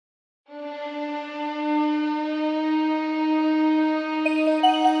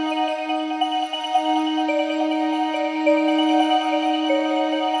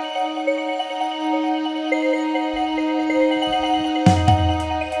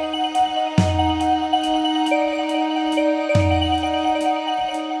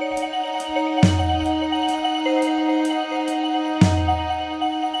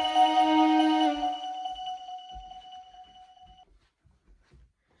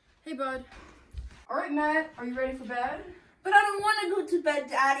Hey, bud. All right, Matt, are you ready for bed? But I don't want to go to bed,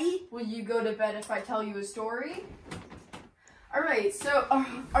 Daddy. Will you go to bed if I tell you a story? All right, so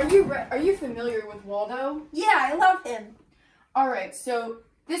are you familiar with Waldo? Yeah, I love him. All right, so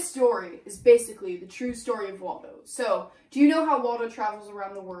this story is basically the true story of Waldo. So, do you know how Waldo travels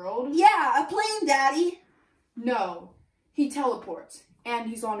around the world? Yeah, a plane, Daddy. No, he teleports, and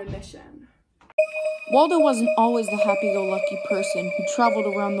he's on a mission. Waldo wasn't always the happy-go-lucky person who traveled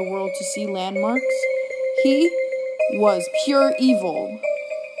around the world to see landmarks. He was pure evil.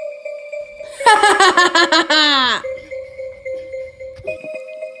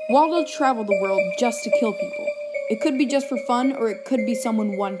 Waldo traveled the world just to kill people. It could be just for fun, or it could be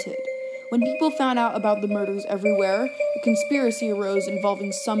someone wanted. When people found out about the murders everywhere, a conspiracy arose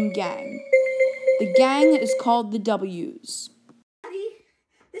involving some gang. The gang is called the W's. Daddy,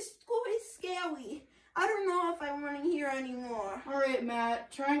 this school is scary. I don't know if I want to hear anymore. All right,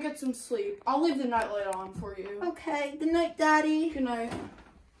 Matt, try and get some sleep. I'll leave the nightlight on for you. Okay, good night, Daddy. Good night.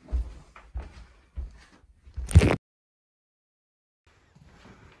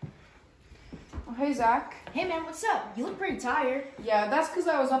 Oh, hey, Zach. Hey man, what's up? You look pretty tired. Yeah, that's because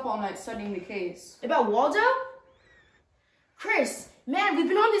I was up all night studying the case. About Waldo? Chris, man, we've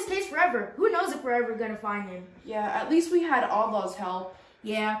been on this case forever. Who knows if we're ever gonna find him? Yeah, at least we had Oddlaw's help.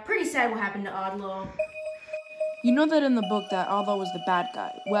 Yeah, pretty sad what happened to Oddlaw. You know that in the book that Oddlaw was the bad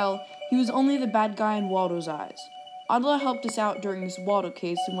guy. Well, he was only the bad guy in Waldo's eyes. Oddlaw helped us out during this Waldo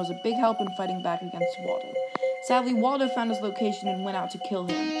case and was a big help in fighting back against Waldo. Sadly, Waldo found his location and went out to kill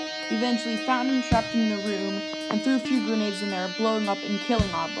him. We eventually found him, trapped him in a room, and threw a few grenades in there, blowing up and killing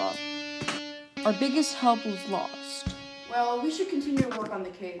Oddlaw. Our biggest help was lost. Well, we should continue to work on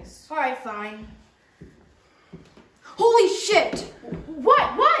the case. Alright, fine. Holy shit! What?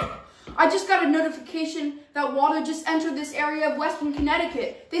 I just got a notification that Waldo just entered this area of Western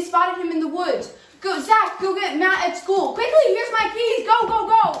Connecticut. They spotted him in the woods. Go, Zach, go get Matt at school. Quickly, here's my keys. Go, go,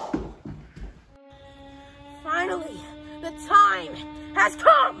 go! Finally, the time has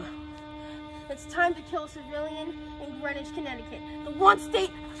come! It's time to kill a civilian in Greenwich, Connecticut, the one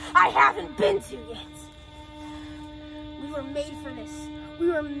state I haven't been to yet. We were made for this. We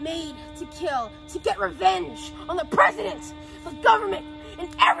were made to kill, to get revenge on the president, the government,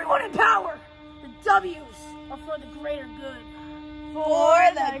 and everyone in power. The W's are for the greater good.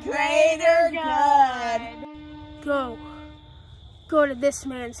 For the greater good. Go to this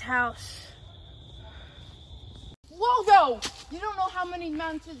man's house. Waldo! You don't know how many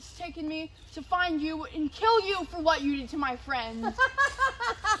months it's taken me to find you and kill you for what you did to my friends.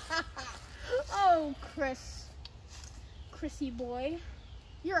 Oh, Chrissy boy,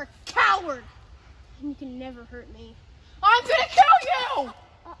 you're a coward, and you can never hurt me. I'm gonna kill you!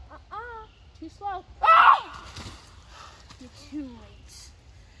 Too slow. Ah! You're too late.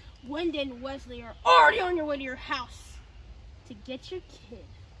 Wenda and Wesley are already on your way to your house to get your kid.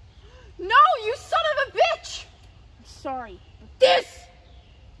 No, you son of a bitch! I'm sorry, but this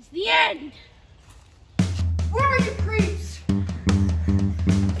is the end. Where are you creeps?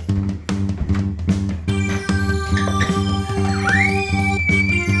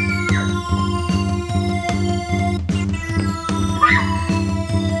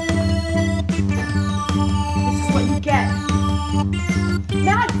 This is what you get.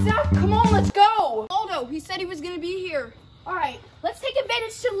 Matt, Zach, come on, let's go. Waldo, he said he was gonna be here. All right, let's take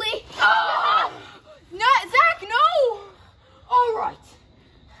advantage to leave. No, Zach, no! All right,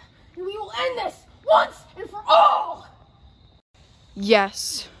 we will end this once and for all.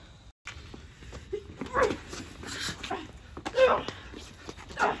 Yes.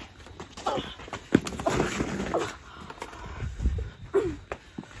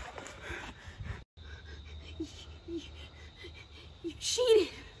 You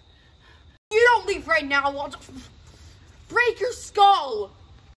cheated. You don't leave right now, Waldo. Break your skull.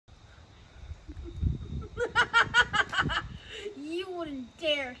 You wouldn't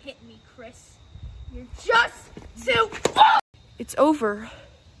dare hit me, Chris. You're just too... It's over.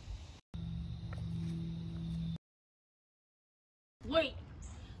 Wait,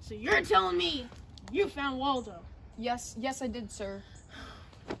 so you're telling me you found Waldo? Yes, I did, sir.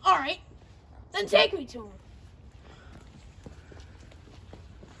 All right, then take me to him.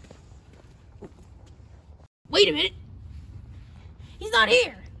 Wait a minute. He's not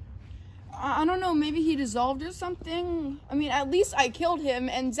here. I don't know, maybe he dissolved or something. I mean, at least I killed him,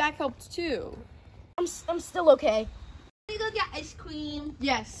 and Zach helped too. I'm still okay. Can we go get ice cream?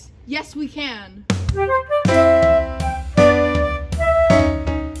 Yes, we can.